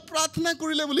জোনা প্ৰাৰ্থনা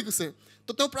কৰিলে বুলি কৈছে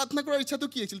তো তেওঁ প্ৰাৰ্থনা কৰাৰ ইচ্ছাটো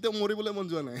কি একচুৱেলি তেওঁ মৰিবলৈ মন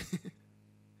যোৱা নাই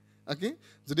অ'কে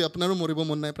যদি আপোনাৰো মৰিব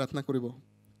মন নাই প্ৰাৰ্থনা কৰিব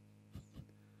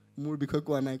মোৰ বিষয়ে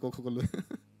কোৱা নাই কওক সকলোৱে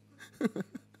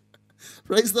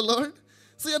প্ৰেইজ দ্য লৰ্ড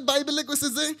So ইয়াত বাইবেলে কৈছে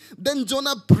যে then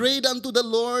Jonah prayed unto the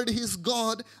Lord his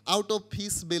God out of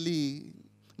his belly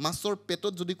মাছৰ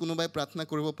পেটত যদি কোনোবাই প্ৰাৰ্থনা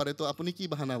কৰিব পাৰে তো আপুনি কি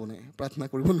বাহানা বনায় প্ৰাৰ্থনা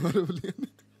কৰিব নোৱাৰে বুলি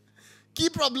কি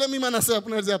প্ৰব্লেম ইমান আছে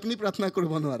আপোনাৰ যে আপুনি প্ৰাৰ্থনা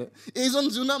কৰিব নোৱাৰে এইজন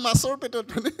জোনা মাছৰ পেটত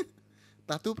মানে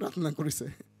তাতো প্ৰাৰ্থনা কৰিছে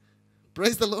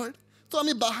প্ৰেইজ দ্য লৰ্ড তো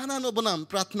আমি বাহানা নবনাম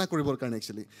প্ৰাৰ্থনা কৰিবৰ কাৰণে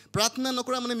একচুৱেলি প্ৰাৰ্থনা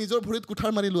নকৰা মানে নিজৰ ভৰিত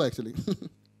কুঠাৰ মাৰি লোৱা একচুৱেলি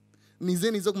নিজে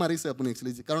নিজক মাৰিছে আপুনি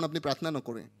একচুৱেলি কাৰণ আপুনি প্ৰাৰ্থনা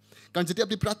নকৰে কাৰণ যেতিয়া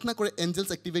আপুনি প্ৰাৰ্থনা কৰে এঞ্জেলছ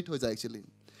এক্টিভেট হৈ যায় একচুৱেলি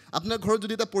আপোনাৰ ঘৰত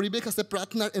যদি এটা পৰিৱেশ আছে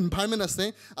প্ৰাৰ্থনাৰ এনভাইৰমেণ্ট আছে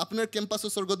আপোনাৰ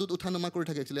কেম্পাছৰ স্বৰ্গদূত উঠা নমা কৰি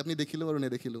থাকে একচুৱেলি আপুনি দেখিলেও আৰু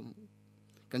নেদেখিলেও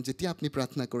কাৰণ যেতিয়া আপুনি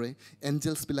প্ৰাৰ্থনা কৰে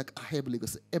এঞ্জেলছবিলাক আহে বুলি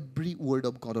কৈছে এভৰি ৱৰ্ড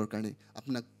অফ গডৰ কাৰণে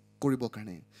আপোনাক কৰিবৰ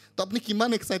কাৰণে তো আপুনি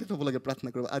কিমান এক্সাইটেড হ'ব লাগে প্ৰাৰ্থনা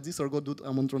কৰিব আজি স্বৰ্গদূত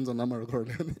আমন্ত্ৰণ জনাম আৰু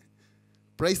ঘৰলৈ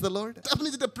প্ৰেইজ দ্য লৰ্ড আপুনি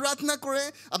যেতিয়া প্ৰাৰ্থনা কৰে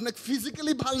আপোনাক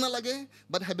ফিজিকেলি ভাল নালাগে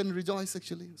বাট হেভেন ৰিজইচ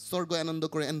একচুৱেলি স্বৰ্গই আনন্দ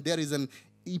কৰে and there is an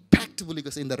effect বুলি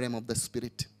কৈছে in the RAM of the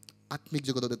spirit আত্মিক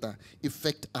জগতত এটা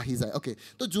ইফেক্ট আহি যায় অ'কে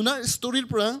তো জোনাৰ ষ্টৰীৰ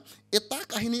পৰা এটা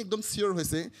কাহিনী একদম চিয়'ৰ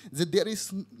হৈছে যে there is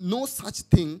no' ছাচ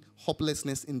thing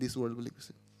হপলেছনেছ in this world বুলি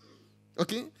কৈছে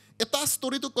অ'কে এটা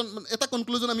ষ্টৰীটো এটা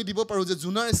কনক্লুজন আমি দিব পাৰোঁ যে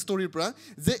জোনাৰ ষ্টৰীৰ পৰা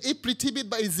যে এই পৃথিৱীত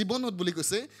বা এই জীৱনত বুলি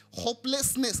কৈছে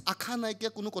হপলেছনেছ আশা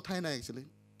নাইকিয়া কোনো কথাই নাই একচুৱেলি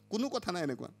কোনো কথা নাই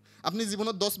এনেকুৱা আপুনি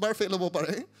জীৱনত 10 বাৰ ফেইল হ'ব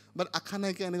পাৰে বাট আশা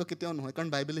নাইকিয়া এনেকুৱা কেতিয়াও নহয় কাৰণ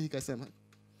বাইবেলে শিকাইছে আমাক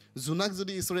জোনাক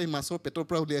যদি ঈশ্বৰে এই মাছৰ পেটৰ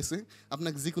পৰা উলিয়াইছে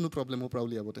আপোনাক যিকোনো প্ৰব্লেমৰ পৰা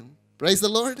উলিয়াব তেওঁ praise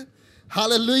the lord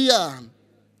hallelujah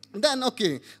then okay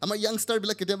আমাৰ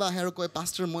য়াংষ্টাৰবিলাক কেতিয়াবা আহে আৰু কয়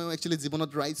পাষ্টাৰ মই একচুৱেলি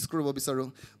জীৱনত ৰাইজ কৰিব বিচাৰোঁ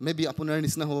মেবি আপোনাৰ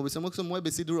নিচিনা হ'ব বিচাৰোঁ মই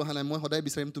বেছি দূৰ অহা নাই মই সদায়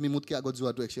বিচাৰিম তুমি মোতকৈ আগত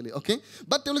যোৱাটো একচুৱেলি অ'কে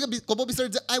বাট তেওঁলোকে ক'ব বিচাৰে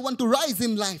যে আই ৱান্ট টু ৰাইজ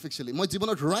ইন লাইফ একচুৱেলি মই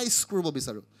জীৱনত ৰাইজ কৰিব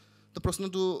বিচাৰোঁ তো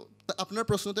প্ৰশ্নটো আপোনাৰ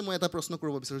প্ৰশ্নতে মই এটা প্ৰশ্ন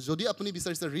কৰিব বিচাৰোঁ যদি আপুনি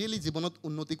বিচাৰিছে ৰিয়েলি জীৱনত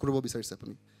উন্নতি কৰিব বিচাৰিছে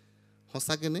আপুনি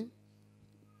সঁচাকেনে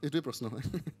এইটোৱে প্ৰশ্ন হয়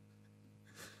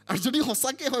আৰু যদি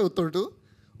সঁচাকৈ হয় উত্তৰটো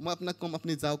মই আপোনাক ক'ম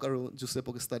আপুনি যাওক আৰু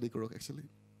জোচেফক ষ্টাডি কৰক একচুৱেলি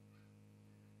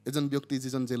এজন ব্যক্তি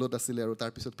যিজন জেলত আছিলে আৰু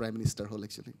তাৰপিছত প্ৰাইম মিনিষ্টাৰ হ'ল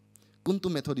একচুৱেলি কোনটো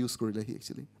মেথড ইউজ কৰিলে সি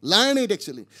একচুৱেলি লাৰ্ণ ইট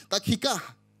একচুৱেলি তাক শিকা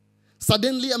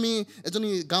ছাডেনলি আমি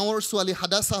এজনী গাঁৱৰ ছোৱালী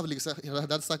হাদাছা বুলি কৈছে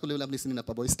হাদাছা ক'লে বোলে আপুনি চিনি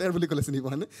নাপাব ষ্টেৰ বুলি ক'লে চিনি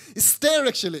পোৱা নে ষ্টেৰ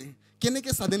একচুৱেলি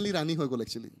কেনেকৈ ছাডেনলি ৰাণী হৈ গ'ল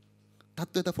একচুৱেলি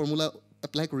তাততো এটা ফৰ্মুলা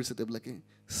এপ্লাই কৰিছে তেওঁবিলাকে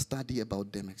ষ্টাডি এবাউট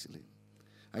দেম একচুৱেলি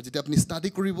আৰু যেতিয়া আপুনি ষ্টাডি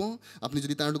কৰিব আপুনি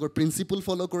যদি তেওঁলোকৰ প্ৰিন্সিপল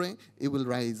ফ'ল' কৰে ইউ উইল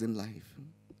ৰাইজ in life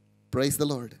praise the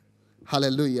lord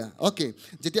hallelujah okay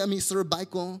যেতিয়া আমি ঈশ্বৰৰ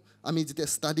বাক্য আমি যেতিয়া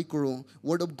ষ্টাডি কৰোঁ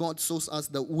ৱৰ্ড অফ গড শ্ব'জ আছ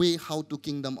the way how to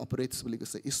kingdom operates বুলি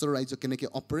কৈছে ঈশ্বৰৰ ৰাজ্য কেনেকৈ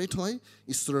অপাৰেট হয়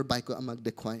ঈশ্বৰৰ বাক্য আমাক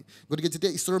দেখুৱায় গতিকে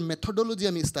যেতিয়া ঈশ্বৰৰ মেথডলজি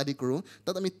আমি ষ্টাডি কৰোঁ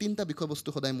তাত আমি 3টা বিষয়বস্তু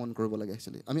সদায় মন কৰিব লাগে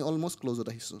একচুৱেলি আমি অলমষ্ট ক্ল'জত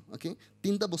আহিছোঁ অ'কে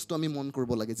 3টা বস্তু আমি মন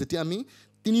কৰিব লাগে যেতিয়া আমি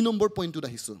 3 নম্বৰ পইণ্টটোত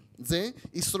আহিছোঁ যে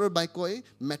ঈশ্বৰৰ বাক্যই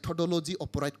মেথডলজি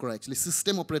অপাৰেট কৰায় একচুৱেলি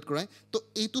ছিষ্টেম অপাৰেট কৰায় তো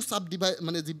এইটো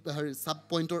চাব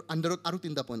পইণ্টৰ আণ্ডাৰত আৰু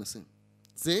 3টা পইণ্ট আছে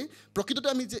যে প্ৰকৃততে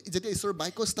আমি যেতিয়া ঈশ্বৰৰ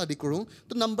বাক্য ষ্টাডি কৰোঁ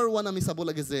তো নম্বৰ 1 আমি চাব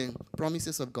লাগে যে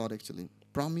প্ৰমিচেছ of god actually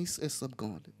প্ৰমিচেছ of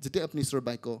god যেতিয়া আপুনি ঈশ্বৰৰ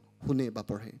বাক্য শুনে বা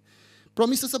পঢ়ে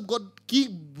প্ৰমিচেছ অফ গড কি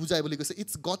বুজায় বুলি কৈছে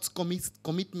it's God's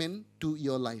commitment two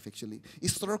your life actually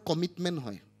ঈশ্বৰৰ কমিটমেণ্ট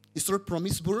হয় ঈশ্বৰৰ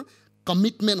প্ৰমিচবোৰ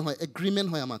কমিটমেণ্ট হয় এগ্ৰিমেণ্ট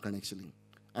হয় আমাৰ কাৰণে একচুৱেলি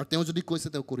আৰু তেওঁ যদি কৈছে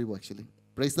তেওঁ কৰিব actually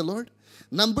praise the lord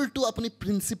number 2 আপুনি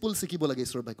প্ৰিন্সিপল শিকিব লাগে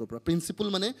ঈশ্বৰৰ বাক্যৰ পৰা প্ৰিন্সিপল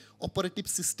মানে অপাৰেটিভ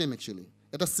ছিষ্টেম একচুৱেলি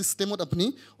এটা ছিষ্টেমত আপুনি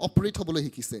অপাৰেট হ'বলৈ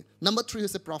শিকিছে নম্বৰ 3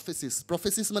 হৈছে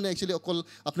প্ৰফেচিছ মানে একচুৱেলি অকল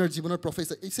আপোনাৰ জীৱনৰ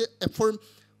professor it's a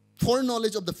for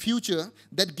knowledge of the future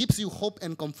date gives U hope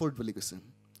and comfort বুলি কৈছে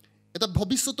এটা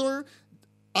ভৱিষ্যতৰ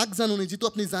আগজাননী যিটো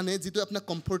আপুনি জানে যিটো আপোনাক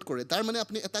কমফৰ্ট কৰে তাৰ মানে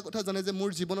আপুনি এটা কথা জানে যে মোৰ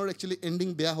জীৱনৰ একচুৱেলি এণ্ডিং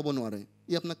বেয়া হ'ব নোৱাৰে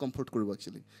ই আপোনাক কমফৰ্ট কৰিব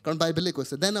একচুৱেলি কাৰণ বাইবেলে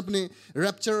কৈছে দেন আপুনি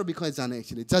ৰেপচাৰৰ বিষয়ে জানে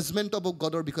একচুৱেলি জাজমেণ্ট অফ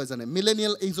গডৰ বিষয়ে জানে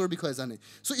মিলেনিয়েল এইজৰ বিষয়ে জানে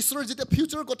চ' ঈশ্বৰৰ যেতিয়া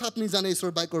ফিউচাৰৰ কথা আপুনি জানে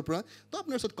ঈশ্বৰৰ বাক্যৰ পৰা তো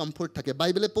আপোনাৰ ওচৰত কমফৰ্ট থাকে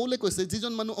বাইবেলে পৌলে কৈছে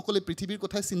যিজন মানুহ অকলে পৃথিৱীৰ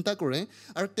কথাই চিন্তা কৰে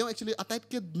আৰু তেওঁ একচুৱেলি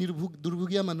আটাইতকৈ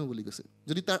দুৰ্ভোগীয়া মানুহ বুলি কৈছে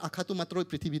যদি তাৰ আশাটো মাত্ৰ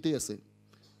পৃথিৱীতেই আছে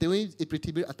তেওঁই এই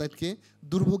পৃথিৱীৰ আটাইতকৈ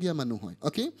দুৰ্ভোগীয়া মানুহ হয়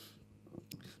অ'কে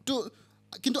তো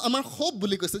কিন্তু আমাৰ হোপ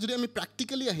বুলি কৈছে যদি আমি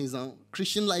প্ৰেক্টিকেলি আহি যাওঁ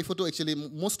Christian লাইফতো actually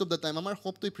most of the time আমাৰ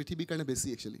হোপটো পৃথিৱীৰ কাৰণে বেছি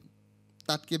একচুৱেলি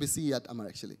তাতকৈ বেছি ইয়াত আমাৰ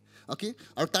একচুৱেলি অ'কে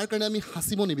আৰু তাৰ কাৰণে আমি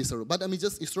সাঁচিব নিবিচাৰোঁ বাট আমি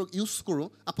জাষ্ট ঈশ্বৰক ইউজ কৰোঁ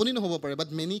আপুনি নহ'ব পাৰে বাট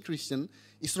মেনি খ্ৰীষ্টিয়ান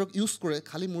ঈশ্বৰক ইউজ কৰে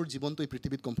খালি মোৰ জীৱনটো এই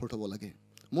পৃথিৱীত কমফৰ্ট হ'ব লাগে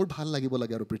মোৰ ভাল লাগিব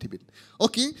লাগে আৰু পৃথিৱীত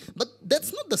okay but that's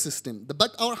not the system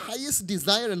but hour highest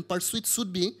Dzire and পাৰ্চুইট should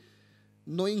be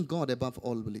knowing god above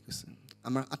all বুলি কৈছে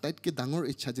আমাৰ আটাইতকৈ ডাঙৰ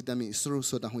ইচ্ছা যেতিয়া আমি ঈশ্বৰৰ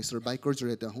ওচৰত আহোঁ ঈশ্বৰৰ বাক্যৰ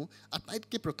জৰিয়তে আহোঁ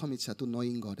আটাইতকৈ প্ৰথম ইচ্ছাটো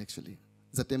নয়িং গড একচুৱেলি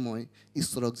যাতে মই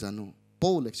ঈশ্বৰক জানো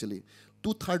Paul actually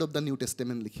 2/3 of the new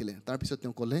টেষ্টেমেণ্ট লিখিলে তাৰপিছত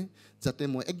তেওঁ ক'লে যাতে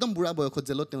মই একদম বুঢ়া বয়সত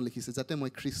জেলত তেওঁ লিখিছে যাতে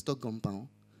মই খ্ৰীষ্টক গম পাওঁ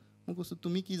মই কৈছোঁ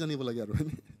তুমি কি জানিব লাগে আৰু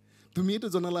তুমিয়েতো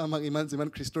জনালা আমাক যিমান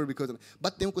খ্ৰীষ্টৰ বিষয়ে জানা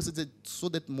বাট তেওঁ কৈছে যে চ'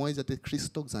 ডেট মই যাতে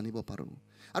খ্ৰীষ্টক জানিব পাৰোঁ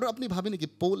আৰু আপুনি ভাবে নেকি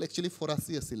পৌল একচুৱেলি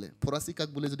ফৰাচী আছিলে ফৰাচী কাক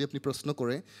বুলি যদি আপুনি প্ৰশ্ন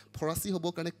কৰে ফৰাচী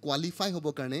হ'বৰ কাৰণে কোৱালিফাই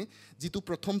হ'বৰ কাৰণে যিটো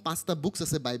প্ৰথম 5টা বুকছ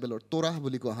আছে বাইবেলৰ তোৰাহ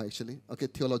বুলি কোৱা হয় একচুৱেলি অ'কে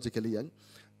থিয়লজিকেলি ইয়াক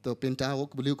তো পেণ্টাৱক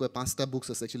বুলিও কয় 5টা বুকছ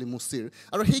আছে একচুৱেলি মুচিৰ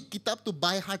আৰু সেই কিতাপটো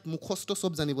বাই হাৰ্ট মুখস্থ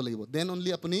চব জানিব লাগিব দেন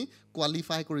অনলি আপুনি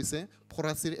কোৱালিফাই কৰিছে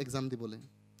ফৰাচীৰ এক্সাম দিবলৈ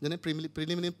যেনে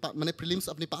প্ৰিলিমছ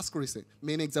আপুনি পাছ কৰিছে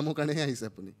মেইন এক্সামৰ কাৰণেহে আহিছে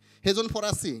আপুনি সেইজন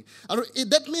ফৰাচী আৰু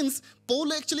ডেট মিনছ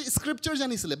পৌলে একচুৱেলি স্ক্ৰিপচাৰ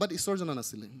জানিছিলে বাট ঈশ্বৰ জনা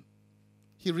নাছিলে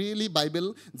হি ৰিয়েলি বাইবেল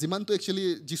যিমানটো একচুৱেলি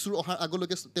যীশুৰ অহাৰ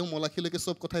আগলৈকে তেওঁ মলাখীলৈকে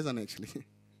চব কথাই জানে একচুৱেলি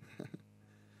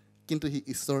কিন্তু সি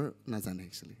ঈশ্বৰ নাজানে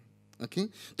একচুৱেলি অ'কে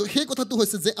তো সেই কথাটো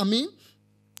হৈছে যে আমি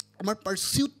আমাৰ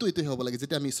পাৰ্চিউটটো এইটোৱে হ'ব লাগে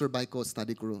যেতিয়া আমি ঈশ্বৰৰ বাক্য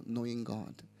ষ্টাডি কৰোঁ নয়িং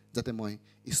গড যাতে মই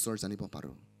ঈশ্বৰ জানিব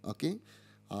পাৰোঁ অ'কে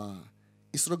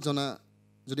ঈশ্বৰক জনা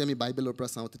যদি আমি বাইবেলৰ পৰা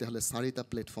চাওঁ তেতিয়াহ'লে 4টা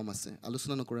প্লেটফৰ্ম আছে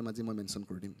আলোচনা নকৰিম আজি মই মেনশ্যন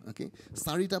কৰি দিম অ'কে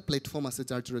 4টা প্লেটফৰ্ম আছে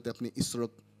যাৰ জৰিয়তে আপুনি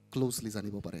ঈশ্বৰক ক্ল'জলি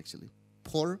জানিব পাৰে একচুৱেলি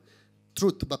ফৰ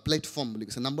ট্ৰুথ বা প্লেটফৰ্ম বুলি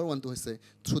কৈছে নম্বৰ 1টো হৈছে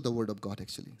through the word of god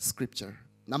actually স্ক্ৰিপচাৰ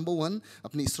number 1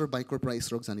 আপুনি ঈশ্বৰৰ বাক্যৰ পৰা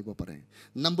ঈশ্বৰক জানিব পাৰে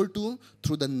number 2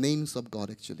 through the names of god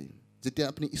actually যেতিয়া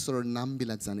আপুনি ঈশ্বৰৰ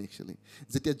নামবিলাক জানে একচুৱেলি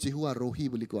যেতিয়া জিহুৱা ৰহি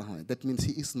বুলি কোৱা হয় that means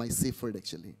he is my Shepherd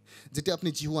actually যেতিয়া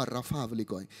আপুনি জিহুৱা ৰাফা বুলি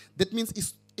কয় ডেট মিনছ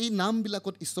এই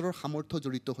নামবিলাকত ঈশ্বৰৰ সামৰ্থ্য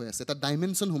জড়িত হৈ আছে, এটা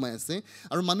ডাইমেনশ্যন সোমাই আছে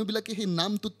আৰু মানুহবিলাকে সেই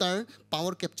নামটোত তাৰ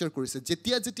পাৱাৰ কেপচাৰ কৰিছে।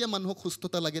 যেতিয়া যেতিয়া মানুহক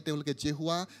সুস্থতা লাগে তেওঁলোকে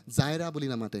জেহুৱা জাইৰা বুলি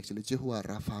নামাতে, একচুৱেলি জেহুৱা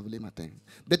ৰাফা বুলি মাতে।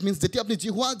 ডেট মিনছ যেতিয়া আপুনি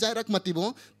জেহুৱা জাইৰাক মাতিব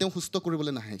তেওঁ সুস্থ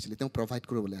কৰিবলৈ নাহে, একচুৱেলি তেওঁ প্ৰভাইড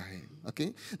কৰিবলৈ আহে। অ'কে,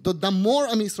 ত' দ্য মোৰ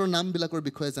আমি ঈশ্বৰৰ নামবিলাকৰ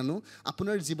বিষয়ে জানো,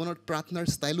 আপোনাৰ জীৱনত প্ৰাৰ্থনাৰ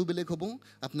ষ্টাইলো বেলেগ হ'ব,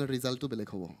 আপোনাৰ ৰিজাল্টো বেলেগ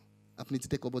হ'ব। আপুনি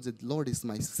যেতিয়া ক'ব যে lord is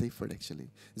my shepherd, actually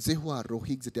Jehovah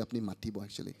ৰহিক যেতিয়া আপুনি মাতিব,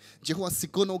 একচুৱেলি জেহুৱা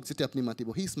চিকনক যেতিয়া আপুনি মাতিব,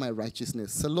 হি ইজ মাই ৰাইচিয়াছনেছ,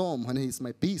 চলম মানে he is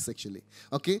my piece, actually.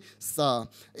 Okay,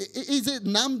 এই যে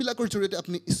নামবিলাকৰ জৰিয়তে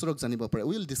আপুনি ঈশ্বৰক জানিব পাৰে।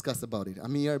 Will discuss about it.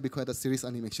 আমি ইয়াৰ বিষয়ে এটা চিৰিজ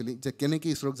আনিম, একচুৱেলি যে কেনেকৈ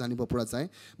ঈশ্বৰক জানিব পৰা যায়।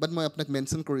 বাট মই আপোনাক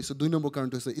মেনশ্যন কৰিছোঁ 2 নম্বৰ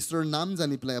কাৰণটো হৈছে ঈশ্বৰৰ নাম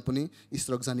জানি পেলাই আপুনি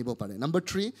ঈশ্বৰক জানিব পাৰে। Number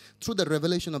 3, through the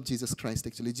ৰেভেলেশ্যন of Jesus Christ,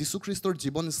 actually যীশুখ্ৰীষ্টৰ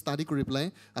জীৱন ষ্টাডি কৰি পেলাই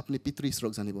আপুনি পিতৃ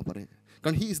ঈশ্বৰক জানিব পাৰে।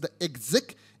 কাৰণ he is the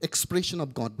exact expression of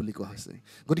god বুলি কোৱা হৈছে।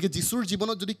 গতিকে যীশুৰ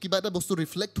জীৱনত যদি কিবা এটা বস্তু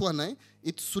ৰিফ্লেক্ট হোৱা নাই,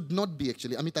 it should not be,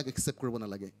 actually আমি তাক একচেপ্ট কৰিব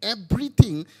নালাগে।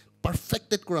 এভৰিথিং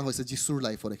পাৰফেক্টেড কৰা হৈছে যীশুৰ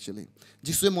লাইফত, একচুৱেলি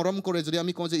যীশুৱে মৰম কৰে। যদি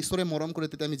আমি কওঁ যে ঈশ্বৰে মৰম কৰে,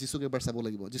 তেতিয়া আমি যীশুক এবাৰ চাব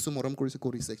লাগিব। যীশু মৰম কৰিছে,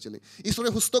 একচুৱেলি ঈশ্বৰে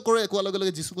সুস্থ কৰে কোৱাৰ লগে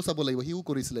লগে যীশুকো চাব লাগিব, সিও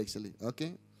কৰিছিলে, একচুৱেলি। অ'কে,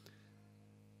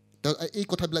 এই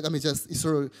কথাবিলাক আমি জাষ্ট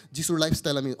যীশুৰ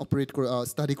লাইফষ্টাইল আমি অপাৰেট কৰি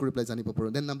ষ্টাডি কৰি পেলাই জানিব পাৰোঁ।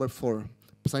 দেন নম্বৰ 4,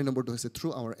 4 নম্বৰটো হৈছে থ্ৰু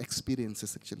আৱাৰ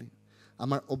এক্সপিৰিয়েঞ্চেছ, একচুৱেলি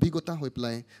আমাৰ অভিজ্ঞতা হৈ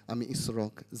পেলাই আমি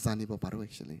ঈশ্বৰক জানিব পাৰোঁ,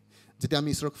 একচুৱেলি যেতিয়া আমি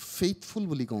ঈশ্বৰক ফেইথফুল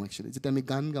বুলি কওঁ, একচুৱেলি যেতিয়া আমি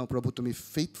গান গাওঁ প্ৰভু তুমি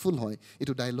ফেইথফুল হয়,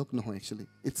 এইটো ডায়লগ নহয়, actually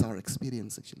it's hour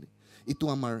experience, actually এইটো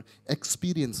আমাৰ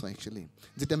এক্সপিৰিয়েঞ্চ হয়। একচুৱেলি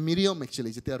যেতিয়া মিৰিয়ম,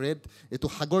 একচুৱেলি যেতিয়া এইটো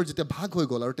সাগৰ যেতিয়া ভাগ হৈ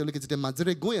গ'ল আৰু তেওঁলোকে যেতিয়া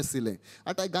মাজেৰে গৈ আছিলে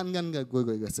আৰু তাই গান গৈ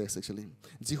গৈছে, একচুৱেলি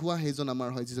জিহুৱা সেইজন আমাৰ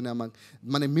হয় যিজনে আমাক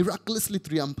মানে মিৰাকলেছলি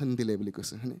ত্ৰিয়াম্ফন দিলে বুলি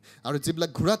কৈছে, হয়নে? আৰু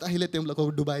যিবিলাক ঘোঁৰাত আহিলে তেওঁলোকক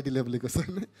ডুবাই দিলে বুলি কৈছে,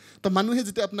 হয়নে? তো মানুহে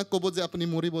যেতিয়া আপোনাক ক'ব যে আপুনি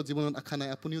মৰিব, জীৱনত আশা নাই,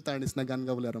 আপুনিও তাৰ নিচিনা গান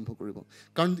গাবলৈ আৰম্ভ কৰিব।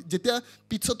 কাৰণ যেতিয়া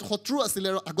পিছত শত্ৰু আছিলে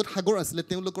আৰু আগত সাগৰ আছিলে,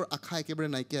 তেওঁলোকৰ আশা একেবাৰে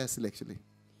নাইকিয়া আছিলে, একচুৱেলি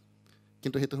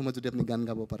কিন্তু সেইটো সময়ত যদি আপুনি গান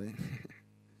গাব পাৰে,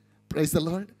 praise the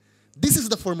lord. This is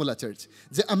the formula search,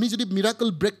 যে আমি যদি মিৰাকল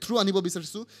ব্ৰেক থ্ৰু আনিব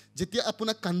বিচাৰিছোঁ, যেতিয়া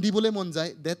আপোনাক কান্দিবলৈ মন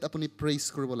যায়, ডেট আপুনি প্ৰেইজ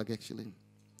কৰিব লাগে, একচুৱেলি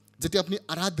যেতিয়া আপুনি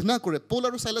আৰাধনা কৰে। পৌল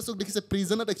আৰু চাইলাছক দেখিছে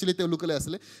প্ৰিজনত, একচুৱেলি তেওঁলোকলৈ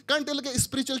আছিলে কাৰণ তেওঁলোকে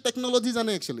স্পিৰিচুৱেল টেকন'লজি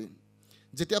জানে, একচুৱেলি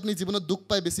যেতিয়া আপুনি জীৱনত দুখ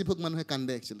পায় বেছিভাগ মানুহে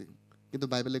কান্দে, একচুৱেলি কিন্তু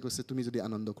বাইবেলে কৈছে তুমি যদি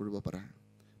আনন্দ কৰিব পাৰা,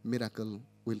 miracle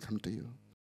will come to you.